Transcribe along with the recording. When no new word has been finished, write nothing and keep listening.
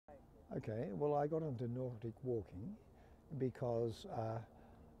Okay, well, I got into Nordic walking because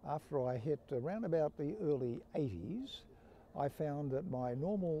after I hit around about the early 80s, I found that my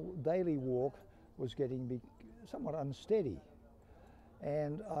normal daily walk was getting somewhat unsteady.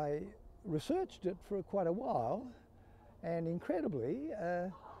 And I researched it for quite a while, and incredibly,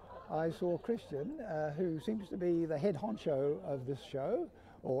 I saw Christian, who seems to be the head honcho of this show,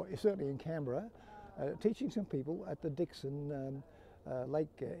 or certainly in Canberra, teaching some people at the Dixon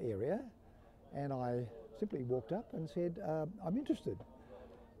Lake area, and I simply walked up and said, I'm interested.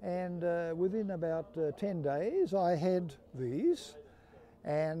 And within about 10 days I had these,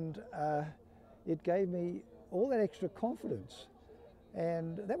 and it gave me all that extra confidence.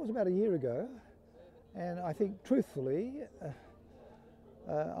 And that was about a year ago, and I think truthfully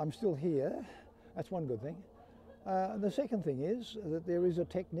I'm still here. That's one good thing. The second thing is that there is a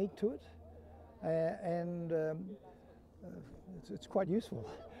technique to it, and it's quite useful.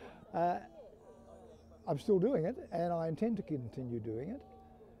 I'm still doing it, and I intend to continue doing it.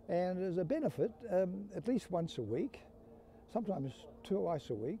 And as a benefit, at least once a week, sometimes twice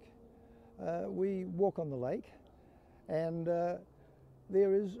a week, we walk on the lake, and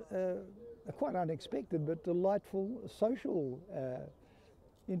there is a quite unexpected but delightful social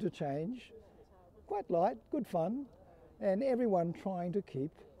interchange, quite light, good fun, and everyone trying to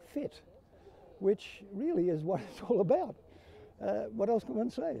keep fit, which really is what it's all about. What else can one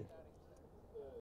say?